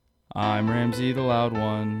I'm Ramzi, the loud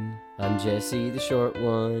one. I'm Jesse, the short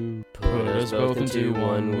one. Put us both into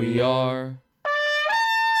one, we are.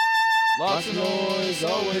 Lots of noise,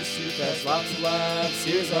 always too fast, lots of laughs.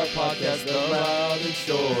 Here's our podcast, the loud and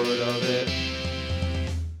short of it.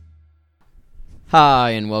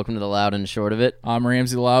 Hi, and welcome to the loud and short of it. I'm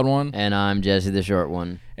Ramzi, the loud one. And I'm Jesse, the short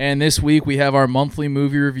one. And this week we have our monthly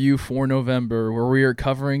movie review for November, where we are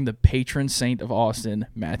covering the Patron Saint of Austin,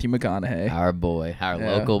 Matthew McConaughey. Our boy, our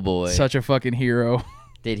local boy. Such a fucking hero.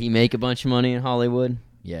 Did he make a bunch of money in Hollywood?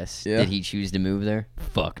 Yes. Yeah. Did he choose to move there?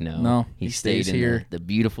 Fuck no. No, He stays stayed in here. the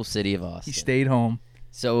beautiful city of Austin. He stayed home.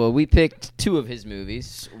 So we picked two of his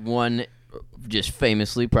movies. One, just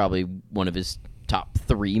famously, probably one of his top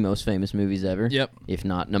three most famous movies ever. Yep. If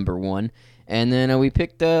not number one. And then we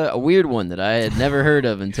picked a weird one that I had never heard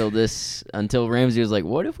of until Ramzi was like,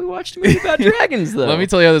 what if we watched a movie about dragons, though? Let me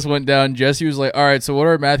tell you how this went down. Jesse was like, all right, so what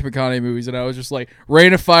are Matthew McConaughey movies? And I was just like,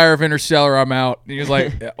 Rain of Fire of Interstellar, I'm out. And he was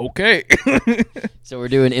like, yeah, okay. So we're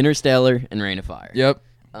doing Interstellar and Rain of Fire. Yep.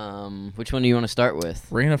 Which one do you want to start with?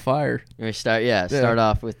 Rain of Fire. Start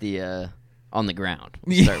off with the on the ground.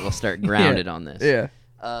 We'll start grounded on this. Yeah.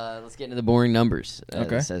 Let's get into the boring numbers,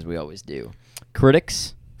 Okay. as we always do.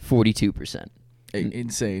 Critics, 42%.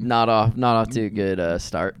 Insane. Not off to a good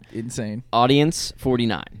start. Insane. Audience,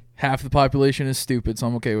 49. Half the population is stupid, so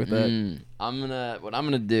I'm okay with that. What I'm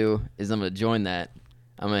gonna do is I'm gonna join that.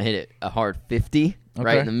 I'm gonna hit it a hard 50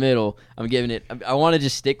 right in the middle. I'm giving it. I want to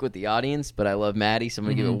just stick with the audience, but I love Maddie, so I'm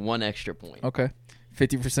gonna give it one extra point. Okay.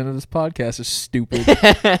 50% of this podcast is stupid.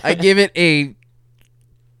 I give it a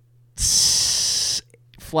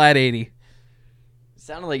flat 80.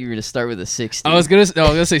 Sounded like you were gonna start with a 60. I was gonna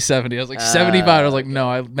say 70. I was like 75. I was like,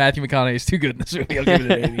 no, Matthew McConaughey is too good in this movie. I'll give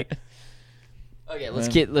it an 80. Okay,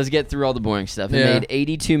 let's get through all the boring stuff. It Yeah. made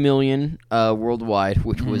 82 million worldwide,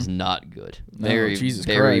 which was not good. Very Jesus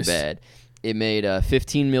very Christ. bad. It made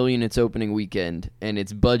 15 million its opening weekend, and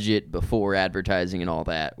its budget before advertising and all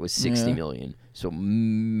that was 60 million. So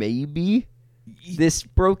maybe this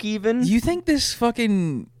broke even. You think this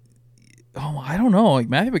fucking? Oh, I don't know. Like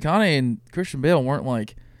Matthew McConaughey and Christian Bale weren't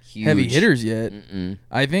like Huge. heavy hitters yet. Mm-mm.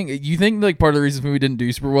 I think you think like part of the reason this movie didn't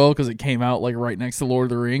do super well because it came out like right next to Lord of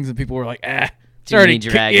the Rings, and people were like, Too many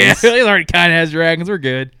dragons. Yeah, it already kind of has dragons. We're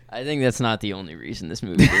good. I think that's not the only reason this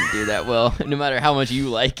movie didn't do that well, no matter how much you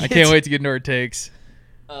like it. I can't wait to get into our takes.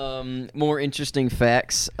 More interesting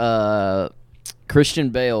facts.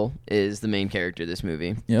 Christian Bale is the main character of this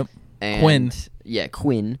movie. Yep. And, Quinn. Yeah,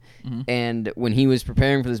 Quinn. Mm-hmm. And when he was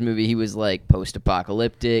preparing for this movie, he was like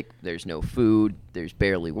post-apocalyptic. There's no food. There's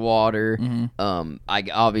barely water. Mm-hmm. I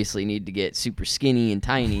obviously need to get super skinny and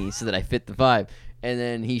tiny so that I fit the vibe. And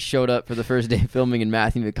then he showed up for the first day of filming, and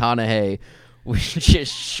Matthew McConaughey was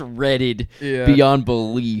just shredded beyond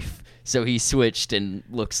belief. So he switched and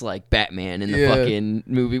looks like Batman in the fucking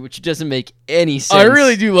movie, which doesn't make any sense. I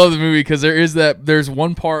really do love the movie because there's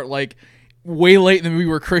one part like way late in the movie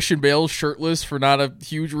where Christian Bale's shirtless for not a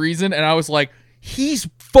huge reason, and I was like, he's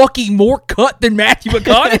fucking more cut than Matthew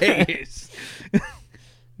McConaughey is.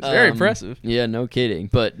 It's very impressive. Yeah, no kidding.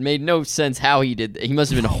 But made no sense how he did that. He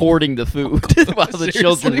must have been hoarding the food while the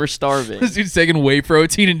children were starving. This dude's taking whey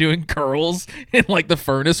protein and doing curls in like the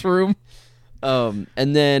furnace room. And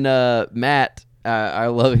then Matt, our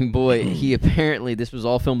loving boy, he apparently, this was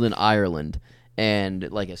all filmed in Ireland and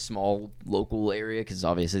like a small local area because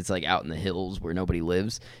obviously it's like out in the hills where nobody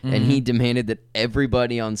lives. And he demanded that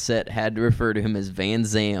everybody on set had to refer to him as Van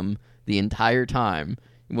Zam the entire time.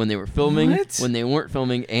 When they were filming, when they weren't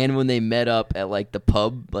filming, and when they met up at like the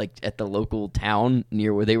pub, like at the local town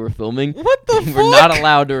near where they were filming. What the fuck? We're not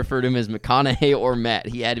allowed to refer to him as McConaughey or Matt.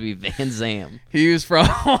 He had to be Van Zam. He was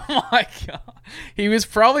oh my god. He was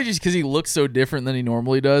probably just because he looks so different than he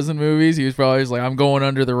normally does in movies. He was probably just like, I'm going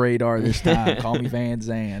under the radar this time. Call me Van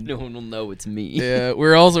Zam. No one will know it's me. Yeah, we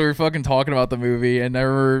were fucking talking about the movie, and I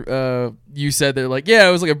remember you said they're like, yeah,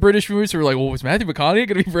 it was like a British movie. So we're like, well, was Matthew McConaughey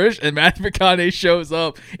gonna be British? And Matthew McConaughey shows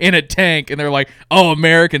up in a tank, and they're like, oh,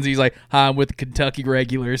 Americans. He's like, hi, I'm with the Kentucky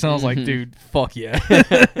Regulars. And I was like, dude, fuck yeah.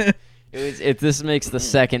 This makes the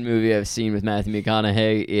second movie I've seen with Matthew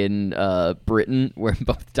McConaughey in Britain, where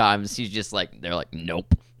both times he's just like, they're like,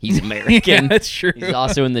 nope, he's American. Yeah, that's true. He's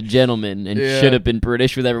also in The Gentleman and should have been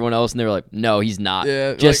British with everyone else, and they were like, no, he's not.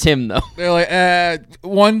 Yeah, just like, him, though. They're like,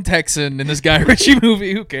 one Texan in this Guy Ritchie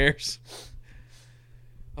movie. Who cares?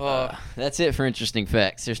 That's it for interesting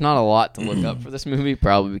facts. There's not a lot to look up for this movie,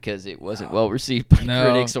 probably because it wasn't well received by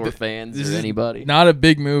critics or fans or anybody. Not a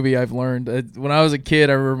big movie, I've learned. When I was a kid,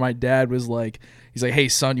 I remember my dad was like, he's like, hey,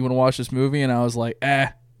 son, you want to watch this movie? And I was like,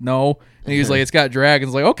 no. And he was like, it's got dragons. I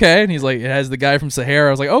was like, okay. And he's like, it has the guy from Sahara.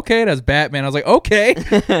 I was like, okay. It has Batman. I was like, okay.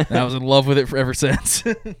 And I was in love with it ever since.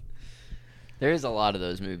 There's a lot of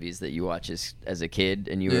those movies that you watch as a kid,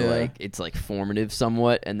 and you were like, it's like formative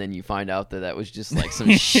somewhat, and then you find out that was just like some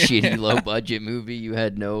shitty low budget movie you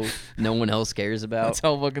had no one else cares about. That's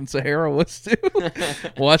how fucking Sahara was too.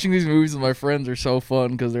 Watching these movies with my friends are so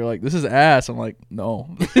fun because they're like, this is ass. I'm like,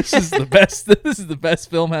 no, this is the best. This is the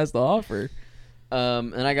best film has to offer.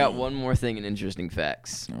 And I got one more thing in interesting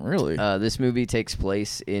facts. Really? This movie takes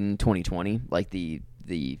place in 2020, like the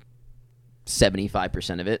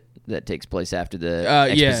 75% of it that takes place after the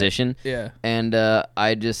exposition. Yeah. And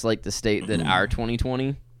I just like to state that our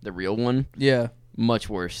 2020, the real one, much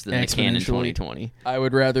worse than the canon 2020. I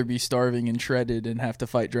would rather be starving and shredded and have to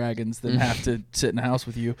fight dragons than have to sit in a house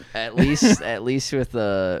with you. At least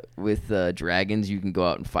with dragons, you can go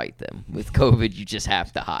out and fight them. With COVID, you just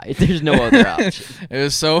have to hide. There's no other option. It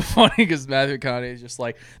was so funny because Matthew McConaughey is just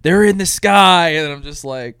like, they're in the sky, and I'm just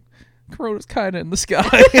like, Corona's kind of in the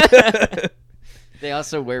sky. They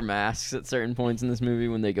also wear masks at certain points in this movie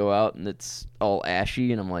when they go out, and it's all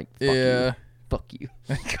ashy, and I'm like, fuck you. Fuck you.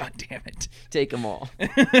 God damn it. Take them all.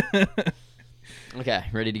 Okay,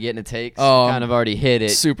 ready to get into takes? Kind of already hit it.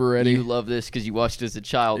 Super ready. You love this because you watched it as a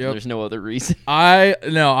child, and there's no other reason. I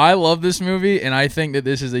love this movie, and I think that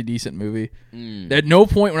this is a decent movie. At no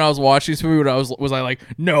point when I was watching this movie was I like,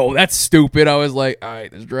 no, that's stupid. I was like, all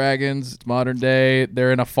right, there's dragons, it's modern day,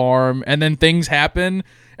 they're in a farm, and then things happen.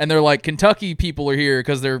 And they're like, Kentucky people are here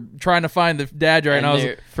because they're trying to find the dad dragon.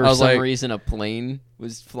 And for some reason, a plane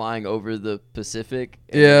was flying over the Pacific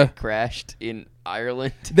and it crashed in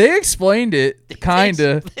Ireland. They explained it, kind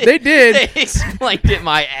of. They did. They explained it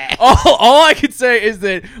my ass. All I could say is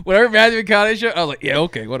that whenever Matthew McConaughey showed, I was like, yeah,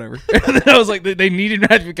 okay, whatever. And then I was like, they needed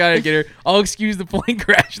Matthew McConaughey to get here. I'll excuse the plane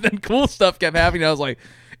crash. And then cool stuff kept happening. I was like,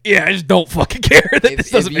 yeah, I just don't fucking care that this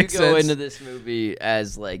doesn't make sense. If you go into this movie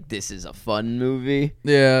as like, this is a fun movie,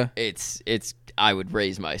 it's I would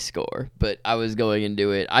raise my score. But I was going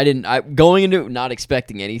into it, going into it not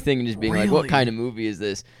expecting anything and just being like, what kind of movie is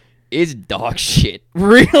this? It's dog shit.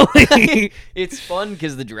 Really? It's fun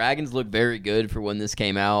because the dragons look very good for when this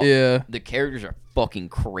came out. Yeah. The characters are fucking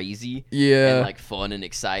crazy. Yeah. And like fun and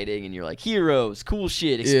exciting, and you're like, heroes, cool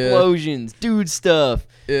shit, explosions, dude stuff.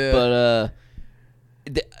 Yeah. But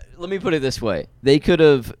let me put it this way. They could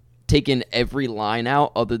have taken every line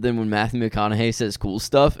out other than when Matthew McConaughey says cool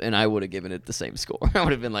stuff, and I would have given it the same score. I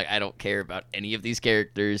would have been like, I don't care about any of these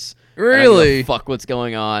characters. Really? Fuck what's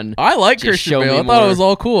going on. I like Christian Bale. I thought it was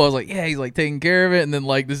all cool. I was like, yeah, he's like taking care of it, and then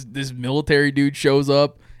like this military dude shows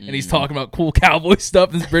up, and he's talking about cool cowboy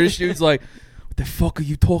stuff, and this British dude's like, what the fuck are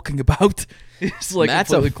you talking about? It's like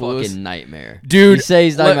Matt's a fucking nightmare. Dude, you say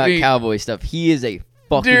he's talking about cowboy stuff. He is a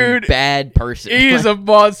fucking bad person. He is a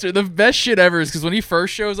monster. The best shit ever is because when he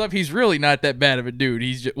first shows up, he's really not that bad of a dude.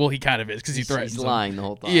 He's just, he kind of is because he threatens. He's lying the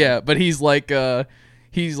whole time. Yeah, but he's like,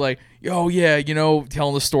 oh yeah,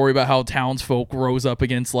 telling the story about how townsfolk rose up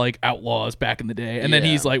against like outlaws back in the day, and then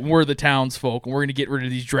he's like, we're the townsfolk, and we're gonna get rid of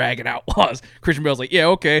these dragon outlaws. Christian Bale's like, yeah,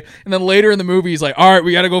 okay, and then later in the movie, he's like, all right,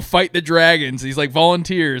 we gotta go fight the dragons. He's like,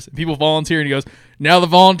 volunteers. And people volunteer, and he goes, now the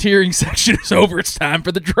volunteering section is over. It's time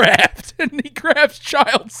for the draft. And he grabs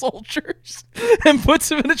child soldiers and puts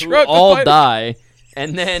them in a truck. Who all die.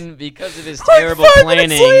 And then because of his terrible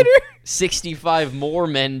planning, 65 more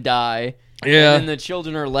men die. Yeah. And then the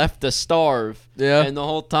children are left to starve. Yeah. And the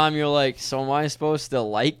whole time you're like, so am I supposed to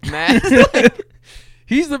like Matt?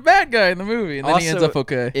 He's the bad guy in the movie, and then he ends up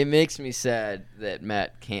okay. It makes me sad that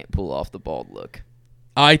Matt can't pull off the bald look.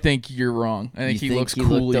 I think you're wrong. I think he looks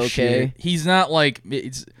cool as shit. He's not like,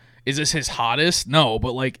 is this his hottest? No,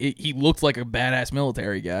 but like he looked like a badass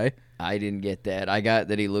military guy. I didn't get that. I got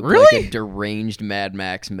that he looked like a deranged Mad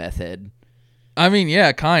Max meth head. I mean,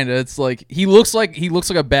 yeah, kind of. It's like he looks like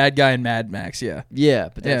a bad guy in Mad Max. Yeah. Yeah,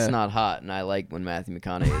 but that's not hot, and I like when Matthew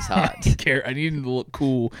McConaughey is hot. I don't care. I need him to look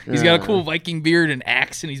cool. He's got a cool Viking beard and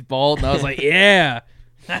axe, and he's bald. And I was like, yeah,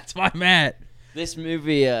 that's my Matt. This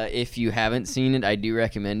movie, if you haven't seen it, I do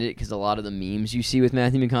recommend it because a lot of the memes you see with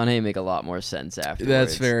Matthew McConaughey make a lot more sense afterwards.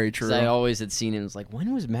 That's very true. I always had seen him and was like,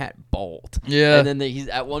 when was Matt bald? Yeah. And then he's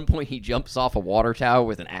at one point he jumps off a water tower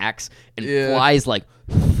with an axe and flies like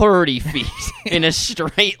 30 feet in a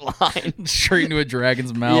straight line. Straight into a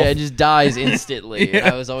dragon's mouth. Yeah, and just dies instantly. And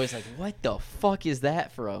I was always like, what the fuck is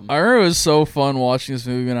that from? I remember it was so fun watching this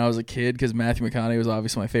movie when I was a kid because Matthew McConaughey was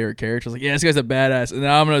obviously my favorite character. I was like, yeah, this guy's a badass. And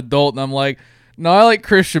now I'm an adult and I'm like, No, I like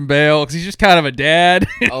Christian Bale because he's just kind of a dad.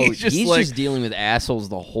 Oh, he's just dealing with assholes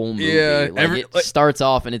the whole movie. Yeah, it starts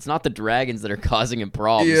off, and it's not the dragons that are causing him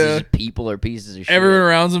problems. Yeah. It's just people are pieces of shit.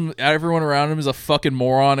 Everyone around him is a fucking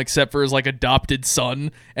moron except for his like adopted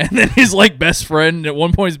son, and then his like best friend. At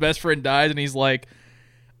one point, his best friend dies, and he's like,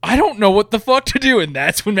 I don't know what the fuck to do, and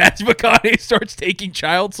that's when Matthew McConaughey starts taking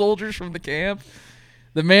child soldiers from the camp.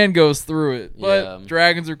 The man goes through it, but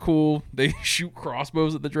dragons are cool. They shoot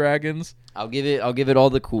crossbows at the dragons. I'll give it all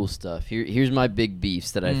the cool stuff. Here's my big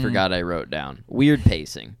beefs that I forgot I wrote down. Weird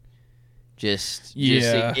pacing.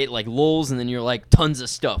 It like lulls, and then you're like tons of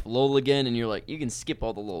stuff. Lull again, and you're like, you can skip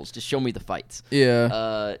all the lulls. Just show me the fights.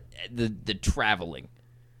 Yeah. The traveling.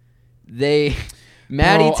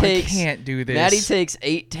 Maddie takes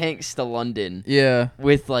 8 tanks to London. Yeah.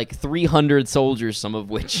 With like 300 soldiers, some of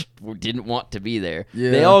which didn't want to be there.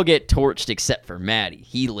 Yeah. They all get torched except for Maddie.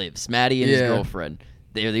 He lives. Maddie and his girlfriend.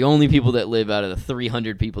 They're the only people that live out of the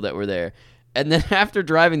 300 people that were there. And then after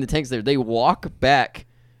driving the tanks there, they walk back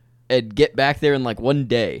and get back there in like one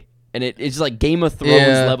day. And it's like Game of Thrones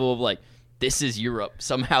level of like, this is Europe.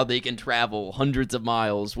 Somehow they can travel hundreds of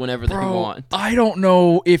miles whenever they want. I don't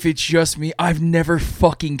know if it's just me. I've never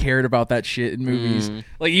fucking cared about that shit in movies.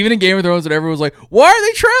 Like, even in Game of Thrones, when everyone was like, why are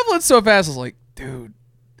they traveling so fast? I was like, dude,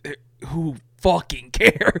 who fucking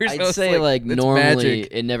cares? I'd say, like normally magic.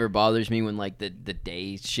 It never bothers me when, like, the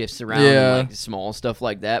day shifts around and, like, small stuff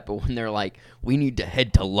like that. But when they're like, we need to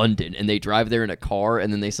head to London, and they drive there in a car,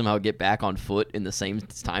 and then they somehow get back on foot in the same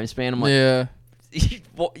time span, I'm like,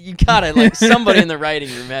 you gotta, like, somebody in the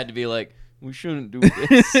writing room had to be like, we shouldn't do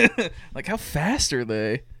this. Like, how fast are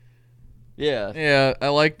they? Yeah, I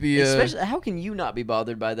like the especially how can you not be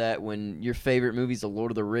bothered by that when your favorite movies are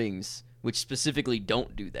Lord of the Rings, which specifically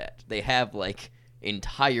don't do that. They have like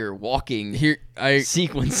entire walking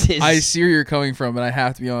sequences. I see where you're coming from, and I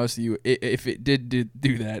have to be honest with you, if it did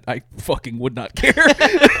do that, I fucking would not care.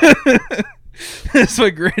 That's my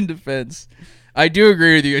grand defense. I do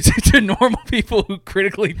agree with you. It's to normal people who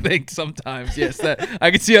critically think sometimes. Yes, that I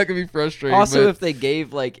can see how it can be frustrating. Also, if they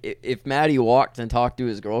gave, like, if Maddie walked and talked to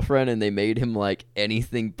his girlfriend and they made him, like,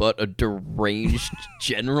 anything but a deranged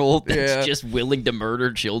general that's just willing to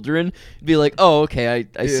murder children, it'd be like, oh, okay,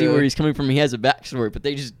 I see where he's coming from. He has a backstory, but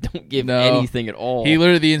they just don't give anything at all. He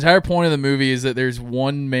literally, the entire point of the movie is that there's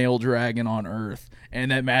one male dragon on Earth,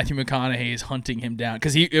 and that Matthew McConaughey is hunting him down.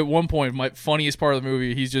 Because he, at one point, my funniest part of the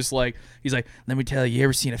movie, he's like, let me tell you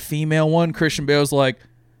ever seen a female one? Christian Bale's like,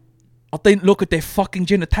 I think look at their fucking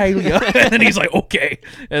genitalia. And then he's like, okay.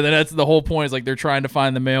 And then that's the whole point, is like they're trying to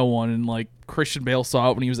find the male one, and like Christian Bale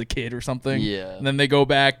saw it when he was a kid or something. Yeah. And then they go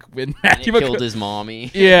back and Matthew killed his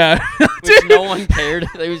mommy. Yeah. Which no one cared.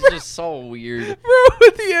 It was just so weird. Bro,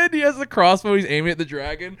 at the end he has the crossbow, he's aiming at the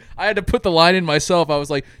dragon. I had to put the line in myself. I was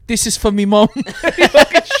like, this is for me mom. He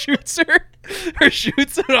fucking shoots her. Or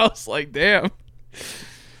shoots it. I was like, damn.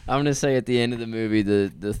 I'm gonna say at the end of the movie,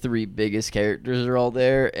 the three biggest characters are all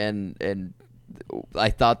there, and I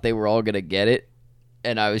thought they were all gonna get it,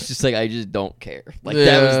 and I was just like, I just don't care. Like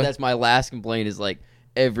that's my last complaint, is like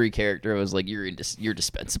every character I was like, you're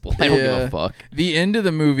dispensable. I don't give a fuck. The end of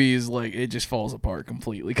the movie is like, it just falls apart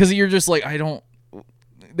completely, because you're just like,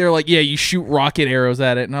 they're like, yeah, you shoot rocket arrows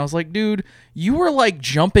at it. And I was like, dude, you were like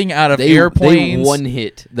jumping out of airplanes. They one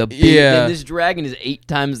hit. This dragon is 8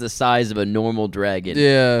 times the size of a normal dragon.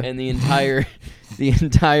 Yeah. And the entire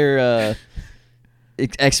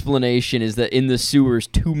explanation is that in the sewers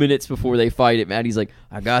 2 minutes before they fight it, Maddie's like,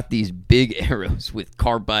 I got these big arrows with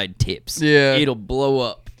carbide tips. Yeah. It'll blow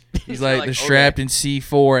up. He's like, they're strapped in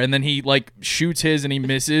C4. And then he like shoots his and he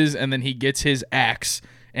misses. And then he gets his axe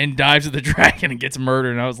and dives at the dragon and gets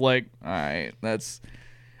murdered. And I was like, all right,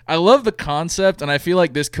 I love the concept, and I feel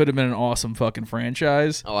like this could have been an awesome fucking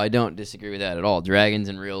franchise. Oh, I don't disagree with that at all. Dragons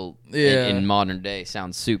in modern day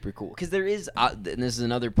sounds super cool. Because there is, and this is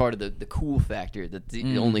another part of the cool factor, that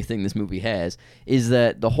the only thing this movie has, is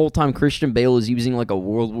that the whole time Christian Bale is using like a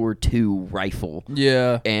World War II rifle.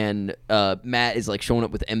 Yeah. And Matt is like showing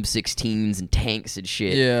up with M16s and tanks and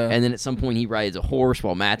shit. Yeah. And then at some point he rides a horse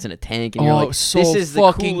while Matt's in a tank. And you're like, so this is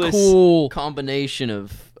the coolest combination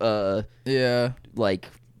of like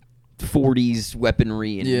 40s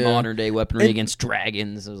weaponry and modern day weaponry against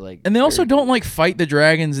dragons. I was like, and they also don't like fight the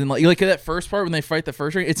dragons, and like that first part when they fight the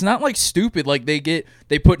first dragon, it's not like stupid. Like they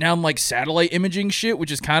put down like satellite imaging shit,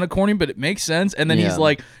 which is kind of corny, but it makes sense. And then he's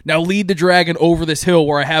like, now lead the dragon over this hill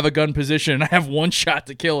where I have a gun position and I have one shot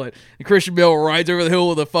to kill it. And Christian Bale rides over the hill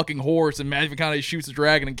with a fucking horse, and Matthew McConaughey shoots the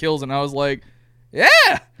dragon and kills it. And I was like,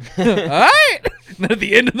 yeah, all right. And then at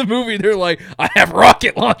the end of the movie, they're like, I have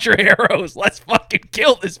rocket launcher arrows. Let's fucking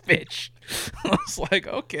kill this bitch. I was like,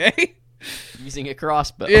 okay. using a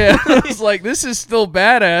crossbow. Yeah, I was like, this is still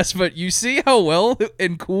badass, but you see how well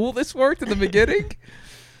and cool this worked in the beginning?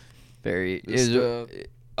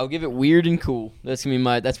 I'll give it weird and cool. That's gonna be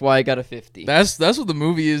that's why I got a 50. That's what the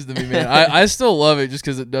movie is to me, man. I still love it just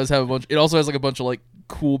because it does have it also has like a bunch of like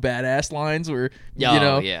cool badass lines where yeah. I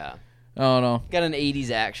don't know. Got an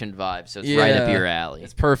 80s action vibe, so it's right up your alley.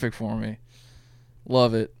 It's perfect for me.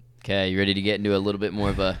 Love it. Okay, you ready to get into a little bit more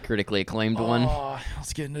of a critically acclaimed one?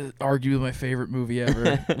 Let's get into argue with my favorite movie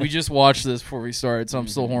ever. We just watched this before we started, so I'm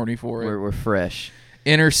still horny for it. We're fresh.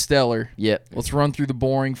 Interstellar. Yep. Let's run through the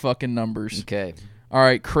boring fucking numbers. Okay. All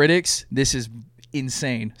right, critics, this is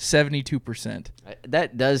insane. 72%.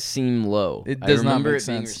 That does seem low. It does not make it sense.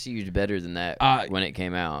 being received better than that when it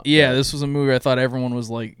came out. Yeah, this was a movie I thought everyone was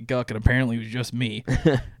like, guck, and apparently it was just me.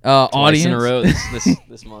 Twice Audience in a row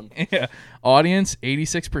this month. Yeah. Audience,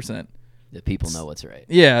 86%. The people know what's right.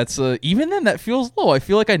 Yeah, it's even then that feels low. I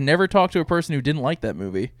feel like I never talked to a person who didn't like that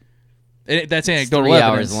movie. That's anecdotal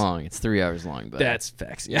evidence. It's 3 hours long. But that's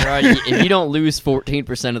facts. Yeah. If you don't lose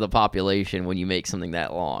 14% of the population when you make something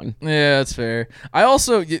that long. Yeah, that's fair. I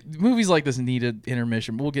also movies like this need an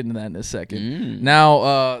intermission. But we'll get into that in a second.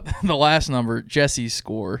 Now, the last number, Jesse's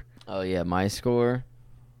score. Oh yeah, my score.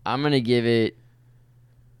 I'm gonna give it.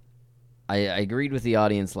 I agreed with the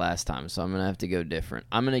audience last time, so I'm gonna have to go different.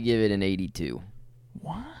 I'm gonna give it an 82.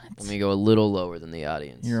 What? Let me go a little lower than the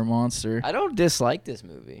audience. You're a monster. I don't dislike this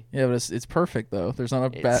movie. Yeah, but it's perfect though. There's not a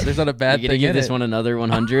bad thing. You're gonna give this one another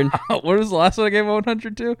 100? What was the last one I gave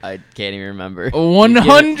 100 to? I can't even remember.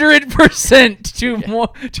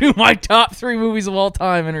 100% to my top 3 movies of all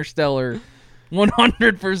time. Interstellar.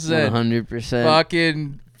 100%. 100%.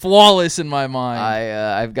 Fucking flawless in my mind.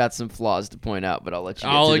 I've got some flaws to point out, but I'll let you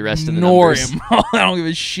get to the rest of the ignore numbers. him. I don't give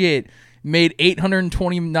a shit. Made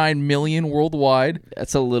 $829 million worldwide.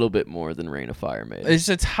 That's a little bit more than Reign of Fire made. It's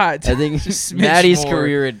just hot. I think Maddie's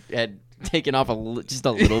career had taken off just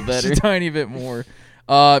a little better. Just a tiny bit more.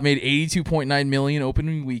 Made $82.9 million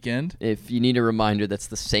opening weekend. If you need a reminder, that's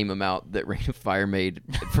the same amount that Reign of Fire made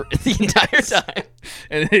for the entire time.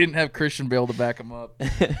 And they didn't have Christian Bale to back him up.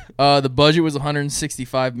 The budget was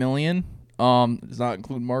 $165 million. Does not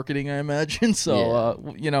include marketing, I imagine.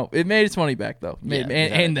 So, it made its money back, though.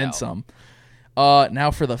 And then some. Now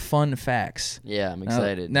for the fun facts. Yeah, I'm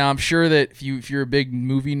excited. Now I'm sure that if you're a big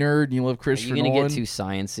movie nerd and you love Christopher Nolan. Are you going to get too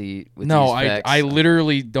sciencey with No, these facts? I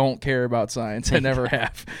literally don't care about science. I never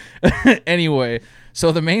have. Anyway,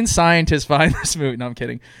 so the main scientist behind this movie, no, I'm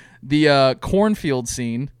kidding. The cornfield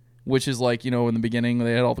scene, which is like, in the beginning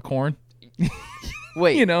they had all the corn.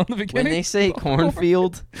 Wait, in the beginning. When they say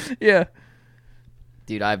cornfield? Yeah.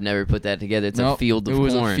 Dude, I've never put that together. It's a field of corn.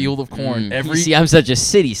 It was a field of corn. You see, I'm such a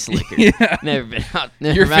city slicker. Yeah. Never been out.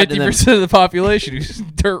 You're 50% of the population who's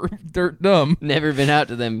dirt dumb. Never been out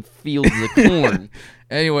to them fields of corn.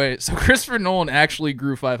 Anyway, so Christopher Nolan actually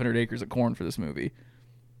grew 500 acres of corn for this movie.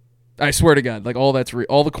 I swear to God, like all that's real.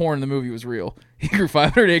 All the corn in the movie was real. He grew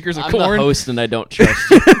 500 acres of corn. I'm the host, and I don't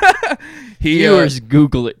trust you. Viewers,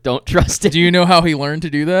 Google it. Don't trust it. Do you know how he learned to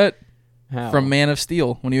do that? How? From Man of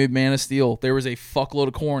Steel. When he made Man of Steel, there was a fuckload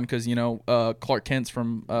of corn because Clark Kent's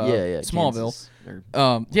from Smallville.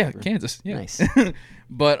 Kansas. Yeah. Nice.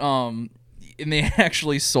 But and they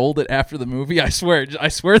actually sold it after the movie. I swear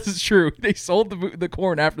this is true. They sold the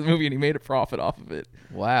corn after the movie, and he made a profit off of it.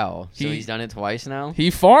 Wow. So he's done it twice now.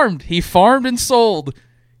 He farmed and sold.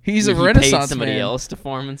 He's a Renaissance man. Paid somebody else to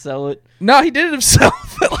farm and sell it. No, he did it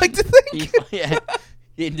himself. I like to think.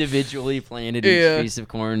 Individually planted each piece of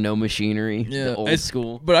corn, no machinery, the old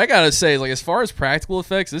school. But I gotta say, like, as far as practical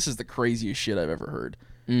effects, this is the craziest shit I've ever heard.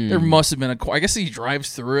 There must have been I guess he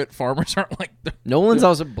drives through it. Farmers aren't like... Nolan's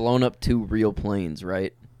also blown up 2 real planes,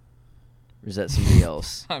 right? Or is that somebody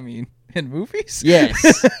else? I mean, in movies?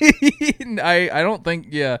 Yes. I don't think...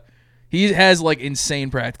 Yeah. He has, like,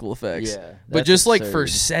 insane practical effects. Yeah. But just, absurd. Like, for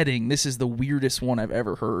setting, this is the weirdest one I've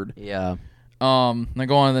ever heard. Yeah. Now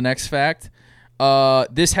go on to the next fact.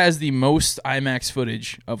 This has the most IMAX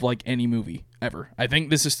footage of like any movie ever. I think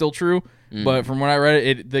this is still true, but from when I read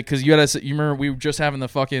it, because you remember we were just having the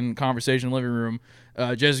fucking conversation in the living room.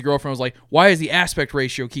 Jess's girlfriend was like, "Why does the aspect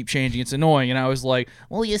ratio keep changing? It's annoying." And I was like,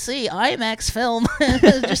 "Well, you see, IMAX film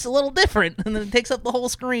is just a little different, and then it takes up the whole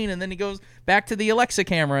screen, and then he goes back to the Alexa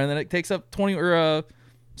camera, and then it takes up 16:9.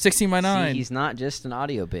 See, he's not just an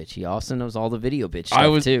audio bitch; he also knows all the video bitch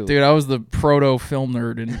stuff too. Dude, I was the proto film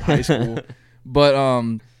nerd in high school.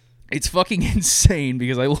 But it's fucking insane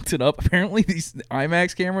because I looked it up. Apparently, these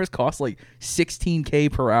IMAX cameras cost like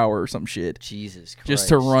 $16,000 per hour or some shit. Jesus Christ. Just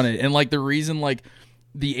to run it. And like the reason like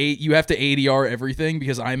you have to ADR everything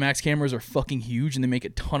because IMAX cameras are fucking huge and they make a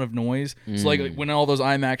ton of noise. So like when all those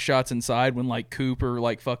IMAX shots inside, when like Coop or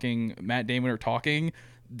like fucking Matt Damon are talking,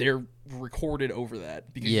 they're recorded over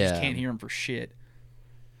that because you just can't hear them for shit.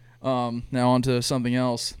 Now on to something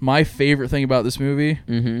else. My favorite thing about this movie,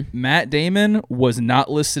 Matt Damon was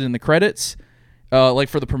not listed in the credits. Like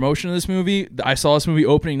for the promotion of this movie, I saw this movie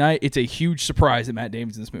opening night. It's a huge surprise that Matt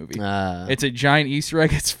Damon's in this movie. It's a giant Easter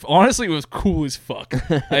egg. Honestly, it was cool as fuck.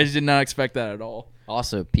 I just did not expect that at all.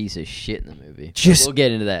 Also a piece of shit in the movie. We'll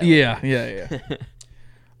get into that. Yeah.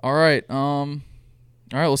 All right.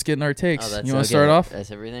 Let's get in our takes. You want to start off?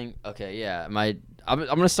 That's everything? Okay, yeah. I'm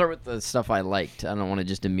going to start with the stuff I liked. I don't want to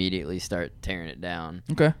just immediately start tearing it down.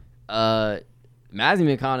 Okay. Matthew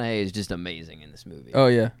McConaughey is just amazing in this movie. Oh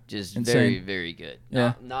yeah, just insane. very, very good.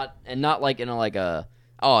 Yeah, not like in a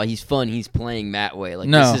he's fun. He's playing Matt way. Like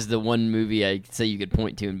no. This is the one movie I say you could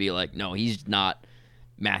point to and be like, no, he's not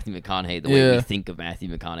Matthew McConaughey the way we think of Matthew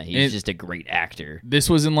McConaughey. He's just a great actor. This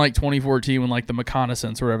was in like 2014 when like the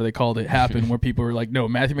McConaissance or whatever they called it happened, where people were like, no,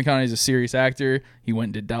 Matthew McConaughey is a serious actor. He went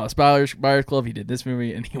and did Dallas Buyers Club. He did this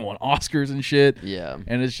movie and he won Oscars and shit. Yeah,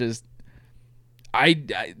 and it's just.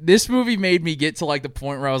 This movie made me get to like the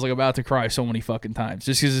point where I was like about to cry so many fucking times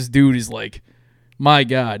just because this dude is like, my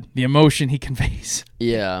God, the emotion he conveys.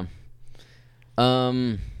 Yeah.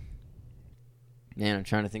 Man, I'm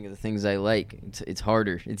trying to think of the things I like. It's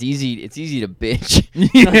harder. It's easy to bitch.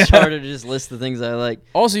 It's harder to just list the things I like.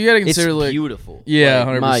 Also, you got to consider it's beautiful. Yeah,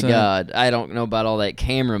 like, 100%. My God, I don't know about all that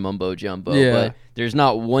camera mumbo jumbo, but there's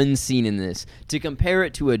not one scene in this to compare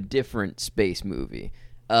it to a different space movie.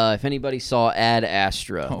 If anybody saw Ad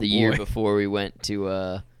Astra year before we went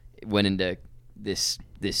into this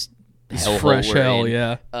fresh hell,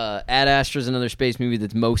 Ad Astra is another space movie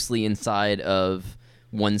that's mostly inside of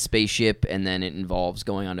one spaceship, and then it involves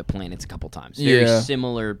going onto planets a couple times. Very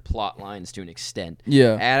similar plot lines to an extent.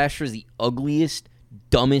 Yeah, Ad Astra is the ugliest,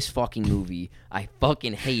 dumbest fucking movie. I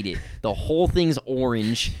fucking hate it. The whole thing's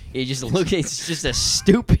orange. It's just a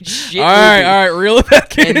stupid shit movie. All right, reel it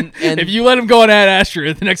back in. And if you let him go on Ad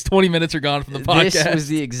Astra, the next 20 minutes are gone from the podcast. This was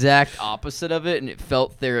the exact opposite of it, and it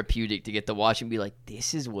felt therapeutic to get to watch and be like,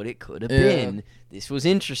 this is what it could have been. This was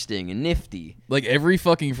interesting and nifty. Like, every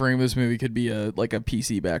fucking frame of this movie could be a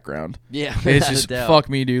PC background. Yeah, it's just, fuck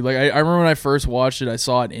me, dude. Like, I remember when I first watched it, I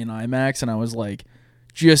saw it in IMAX, and I was, like,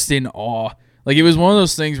 just in awe. Like, it was one of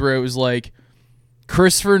those things where it was, like,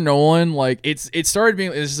 Christopher Nolan, like, it started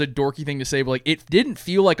being, this is a dorky thing to say, but, like, it didn't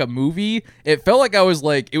feel like a movie. It felt like I was,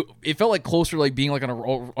 like, it felt like closer to, like, being, like, on a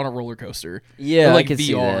roller coaster. Yeah, or, like, I could VR.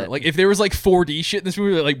 see that. Like, if there was, like, 4D shit in this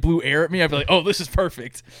movie that, like, blew air at me, I'd be like, oh, this is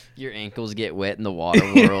perfect. Your ankles get wet in the water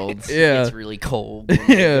world. Yeah. It's really cold when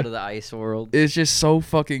you go to the ice world. It's just so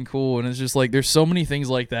fucking cool, and it's just, like, there's so many things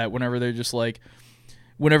like that whenever they're just, like,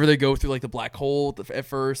 whenever they go through like the black hole at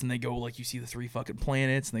first, and they go like you see the 3 fucking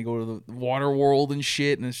planets, and they go to the water world and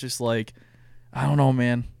shit, and it's just like, I don't know,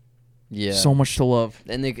 man. Yeah, so much to love.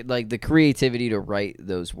 And they like the creativity to write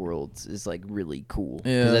those worlds is like really cool.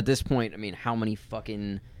 Yeah. Because at this point, I mean, how many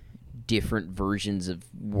fucking different versions of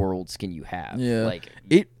worlds can you have? Yeah, like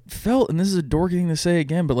it felt, and this is a dorky thing to say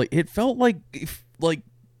again, but like it felt like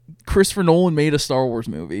Christopher Nolan made a Star Wars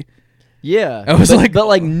movie. Yeah, I was but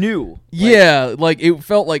like new. Yeah, like it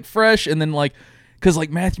felt like fresh, and then like, cause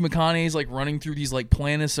like Matthew McConaughey's like running through these like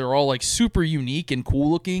planets that are all like super unique and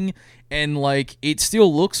cool looking, and like it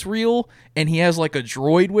still looks real, and he has like a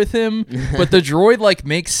droid with him, but the droid like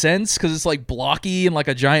makes sense because it's like blocky and like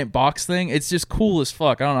a giant box thing. It's just cool as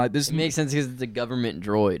fuck. I don't know. It makes sense because it's a government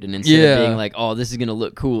droid, and instead of being like, oh, this is gonna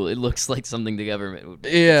look cool, it looks like something the government would.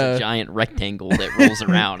 It's a giant rectangle that rolls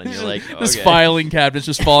around, and you're like, okay. This filing cabinet's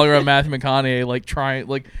just following around Matthew McConaughey, like trying,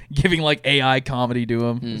 like giving like AI comedy to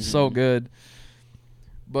him. It's so good.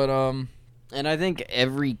 But and I think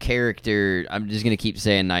every character, I'm just going to keep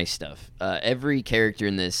saying nice stuff. Every character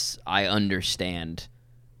in this, I understand.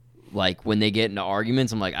 Like, when they get into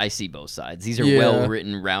arguments, I'm like, I see both sides. These are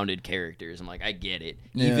well-written, rounded characters. I'm like, I get it.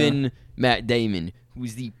 Yeah. Even Matt Damon,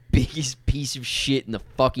 who's the biggest piece of shit in the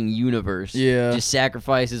fucking universe, just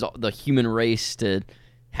sacrifices the human race to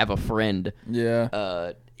have a friend.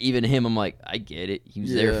 Yeah. Even him, I'm like, I get it. He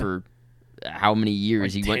was there for how many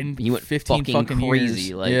years? Like he went 15 fucking crazy.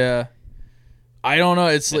 Years. Like, I don't know.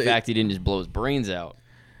 It's the fact he didn't just blow his brains out.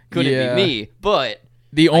 Couldn't be me, but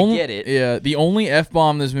I get it. Yeah, the only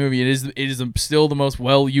F-bomb in this movie, it is still the most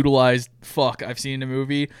well-utilized fuck I've seen in a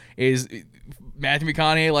movie, is Matthew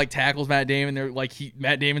McConaughey like tackles Matt Damon. They're like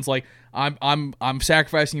Matt Damon's like, I'm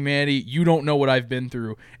sacrificing humanity. You don't know what I've been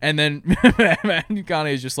through. And then Matthew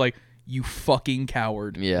McConaughey is just like, you fucking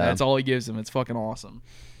coward. Yeah. That's all he gives him. It's fucking awesome.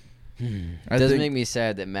 It does make me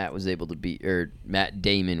sad that Matt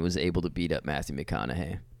Damon was able to beat up Matthew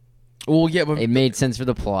McConaughey. Well, yeah, but it made sense for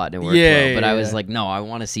the plot and it worked well. But I was like, no, I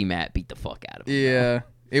want to see Matt beat the fuck out of him. Yeah,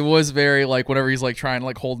 it was very like whenever he's like trying to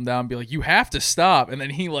like hold him down, and be like, you have to stop, and then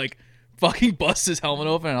he like fucking busts his helmet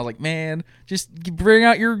open, and I was like, man, just bring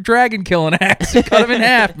out your dragon killing axe and cut him in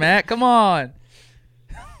half, Matt. Come on.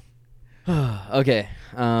 Okay,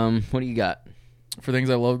 what do you got? For things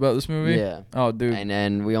I love about this movie? Yeah. Oh, dude. And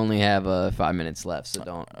then we only have 5 minutes left, so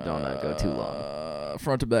don't go too long.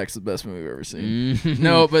 Front to Back's the best movie I've ever seen.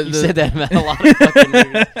 No, but you said that about a lot of fucking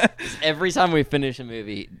movies. Every time we finish a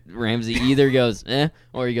movie, Ramzi either goes,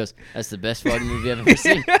 or he goes, that's the best fucking movie I've ever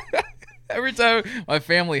seen. Every time my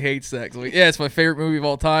family hates that. Like, yeah, it's my favorite movie of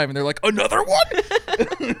all time. And they're like, another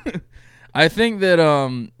one? I think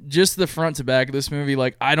that just the front to back of this movie,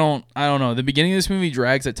 like, I don't know. The beginning of this movie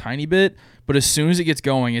drags a tiny bit, but as soon as it gets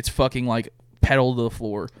going, it's fucking like pedal to the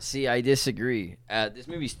floor. See, I disagree. This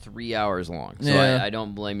movie's 3 hours long, so I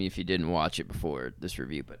don't blame you if you didn't watch it before this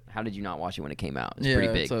review. But how did you not watch it when it came out? It's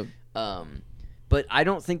pretty big. But I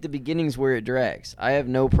don't think the beginning's where it drags. I have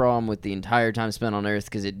no problem with the entire time spent on Earth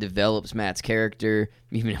because it develops Matt's character,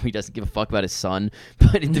 even though he doesn't give a fuck about his son.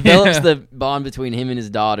 But it develops the bond between him and his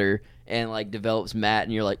daughter, and like develops Matt,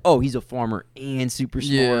 and you're like, oh, he's a farmer and super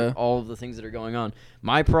smart. All of the things that are going on.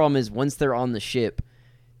 My problem is once they're on the ship,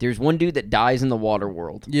 there's one dude that dies in the water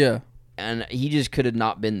world. Yeah, and he just could have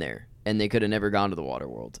not been there. And they could have never gone to the water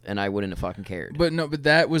world, and I wouldn't have fucking cared. But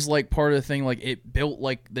that was like part of the thing. Like it built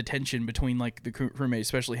like the tension between like the crewmates,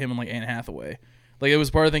 especially him and like Anne Hathaway. Like it was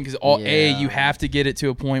part of the thing because you have to get it to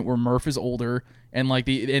a point where Murph is older and like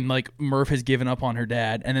Murph has given up on her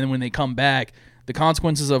dad, and then when they come back, the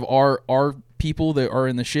consequences of our people that are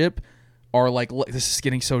in the ship are like, this is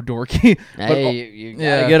getting so dorky. Hey, you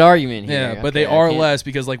got a good argument here. Yeah, but they are less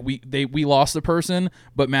because like we lost the person,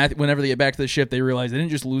 but whenever they get back to the ship, they realize they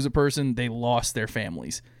didn't just lose a person, they lost their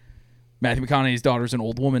families. Matthew McConaughey's daughter's an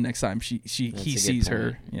old woman next time he sees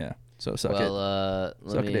her. Yeah. So suck it.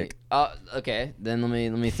 Suck a dick. Okay. Then let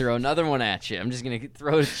me throw another one at you. I'm just gonna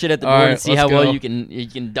throw shit at the board and see how well you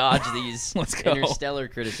can dodge these Interstellar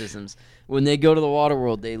criticisms. When they go to the water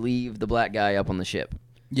world, they leave the black guy up on the ship.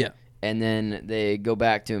 Yeah. And then they go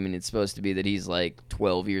back to him, and it's supposed to be that he's like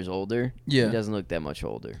 12 years older. Yeah. He doesn't look that much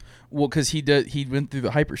older. Well, because he went through the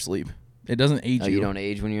hypersleep. It doesn't age you. You don't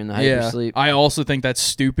age when you're in the hypersleep? I also think that's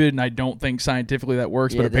stupid, and I don't think scientifically that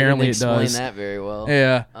works, but apparently it does. Explain that very well.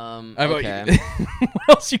 Yeah. Okay. What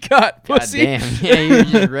else you got, pussy? God damn. Yeah, you're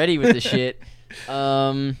just ready with the shit.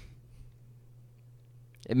 The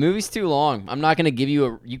movie's too long. I'm not going to give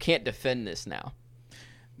you you can't defend this now.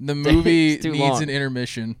 The movie needs an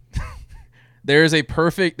intermission. There's a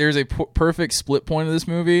perfect split point of this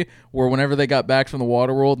movie where whenever they got back from the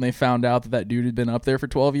water world and they found out that dude had been up there for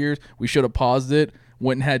 12 years, we should have paused it,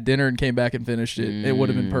 went and had dinner, and came back and finished it. It would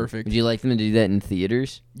have been perfect. Would you like them to do that in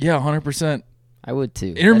theaters? Yeah, 100%. I would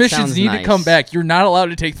too. Intermissions need to come back. You're not allowed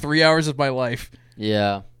to take 3 hours of my life.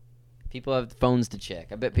 Yeah. People have phones to check.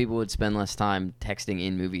 I bet people would spend less time texting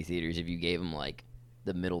in movie theaters if you gave them like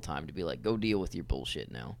the middle time to be like, go deal with your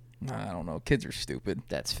bullshit now. I don't know. Kids are stupid.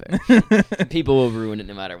 That's fair. People will ruin it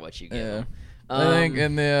no matter what you give them. I think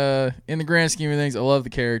in the grand scheme of things, I love the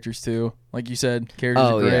characters too. Like you said, characters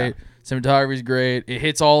are great. Yeah. Cinematography's great. It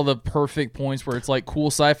hits all the perfect points where it's like cool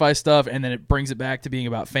sci-fi stuff, and then it brings it back to being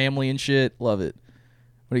about family and shit. Love it.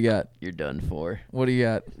 What do you got? You're done for. What do you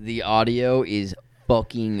got? The audio is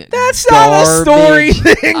fucking That's garbage. Not a story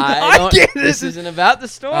thing. I get it. This isn't about the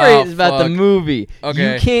story. It's about the movie.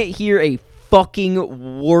 Okay. You can't hear a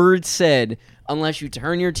fucking word said unless you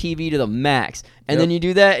turn your TV to the max. And then you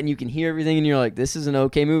do that and you can hear everything and you're like, this is an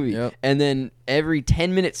okay movie. Yep. And then every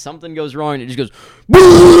 10 minutes something goes wrong and it just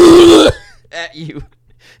goes at you.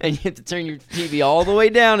 And you have to turn your TV all the way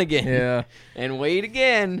down again. Yeah. And wait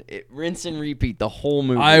again. Rinse and repeat the whole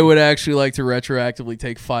movie. I would actually like to retroactively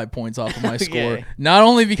take 5 points off of my score. Not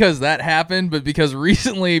only because that happened, but because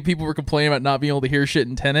recently people were complaining about not being able to hear shit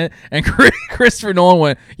in Tenet. And Christopher Nolan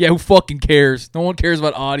went, yeah, who fucking cares? No one cares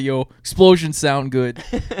about audio. Explosions sound good.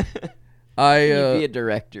 You'd be a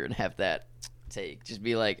director and have that take. Just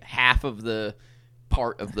be like, half of the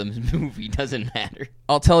part of the movie doesn't matter.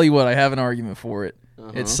 I'll tell you what, I have an argument for it.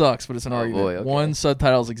 It sucks, but it's an argument. Boy, okay. 1,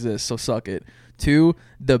 subtitles exist, so suck it. 2,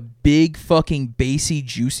 the big fucking bassy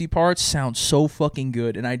juicy parts sound so fucking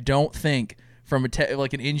good, and I don't think from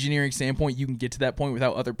like an engineering standpoint you can get to that point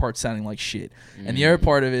without other parts sounding like shit. And the other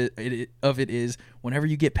part of it is whenever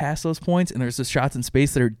you get past those points and there's the shots in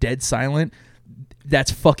space that are dead silent, that's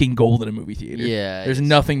fucking gold in a movie theater. Yeah, there's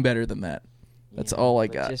nothing better than that. That's all I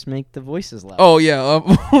But got. just make the voices loud. Oh yeah.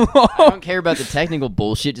 I don't care about the technical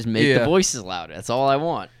bullshit. Just make the voices louder. That's all I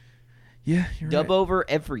want. Yeah, you're Dub right. over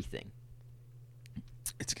everything.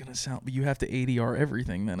 It's gonna sound, but you have to ADR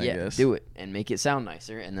everything then. I guess. Do it and make it sound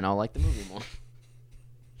nicer, and then I'll like the movie more.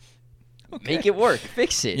 Okay. Make it work.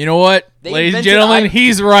 Fix it. You know what, ladies and gentlemen,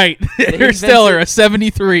 he's right. Interstellar, a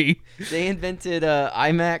 73. They invented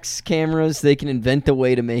IMAX cameras. They can invent a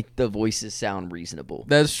way to make the voices sound reasonable.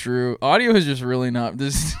 That's true. Audio is just really not.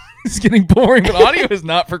 This is getting boring, but audio has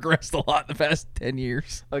not progressed a lot in the past 10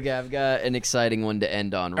 years. Okay, I've got an exciting one to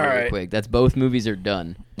end on really right. quick. That's both movies are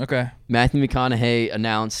done. Okay. Matthew McConaughey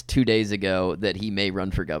announced 2 days ago that he may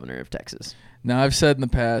run for governor of Texas. Now, I've said in the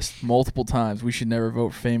past multiple times we should never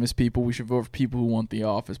vote for famous people. We should vote for people who want the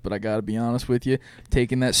office. But I got to be honest with you,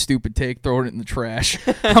 taking that stupid take, throwing it in the trash.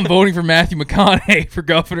 I'm voting for Matthew McConaughey for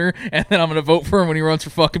governor, and then I'm going to vote for him when he runs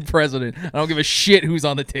for fucking president. I don't give a shit who's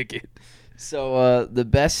on the ticket. So the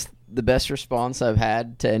best response I've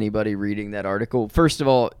had to anybody reading that article, first of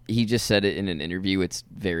all, he just said it in an interview. It's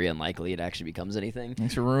very unlikely it actually becomes anything.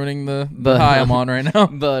 Thanks for ruining the high I'm on right now.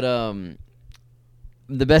 But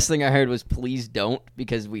the best thing I heard was please don't,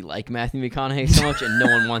 because we like Matthew McConaughey so much and no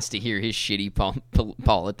one wants to hear his shitty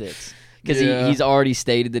politics. Because he's already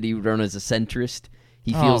stated that he would run as a centrist.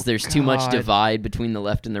 He feels there's too much divide between the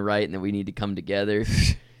left and the right and that we need to come together.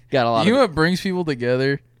 Got a lot You know what brings people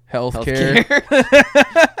together?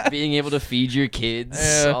 Healthcare. Being able to feed your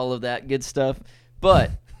kids, all of that good stuff.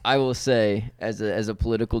 But I will say, as a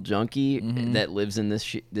political junkie that lives in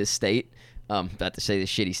this state, about to say the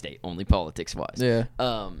shitty state, only politics-wise. Yeah.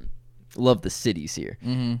 Love the cities here.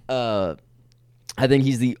 I think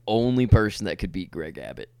he's the only person that could beat Greg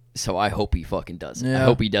Abbott. So I hope he fucking does it. Yeah. I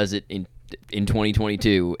hope he does it in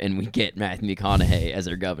 2022, and we get Matthew McConaughey as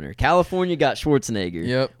our governor. California got Schwarzenegger.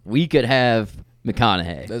 Yep. We could have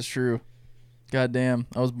McConaughey. That's true. Goddamn.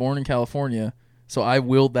 I was born in California, so I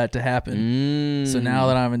willed that to happen. So now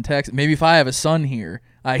that I'm in Texas, maybe if I have a son here,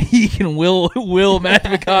 he can will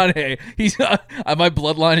Matthew McConaughey. My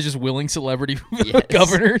bloodline is just willing celebrity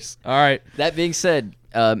governors. All right. That being said,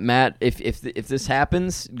 Matt, if this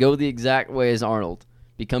happens, go the exact way as Arnold.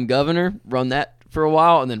 Become governor, run that for a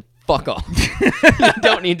while, and then fuck off. You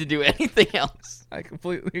don't need to do anything else. I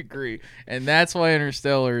completely agree. And that's why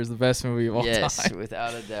Interstellar is the best movie of all time. Yes,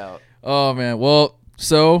 without a doubt. Oh, man. Well,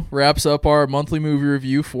 so wraps up our monthly movie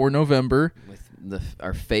review for November. With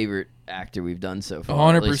our favorite actor we've done so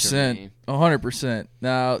far. 100%. 100%.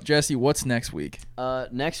 Now, Jesse, what's next week?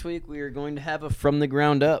 Next week we are going to have a From the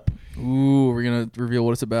Ground Up. Ooh, we're going to reveal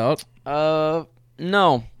what it's about?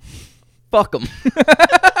 No. Fuck them.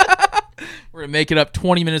 We're going to make it up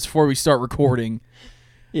 20 minutes before we start recording.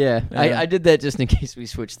 Yeah, I did that just in case we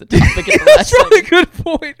switched the topic at the last That's really a good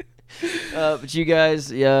point. But you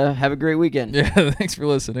guys, have a great weekend. Yeah, thanks for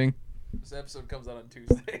listening. This episode comes out on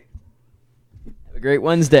Tuesday. Have a great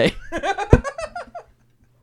Wednesday.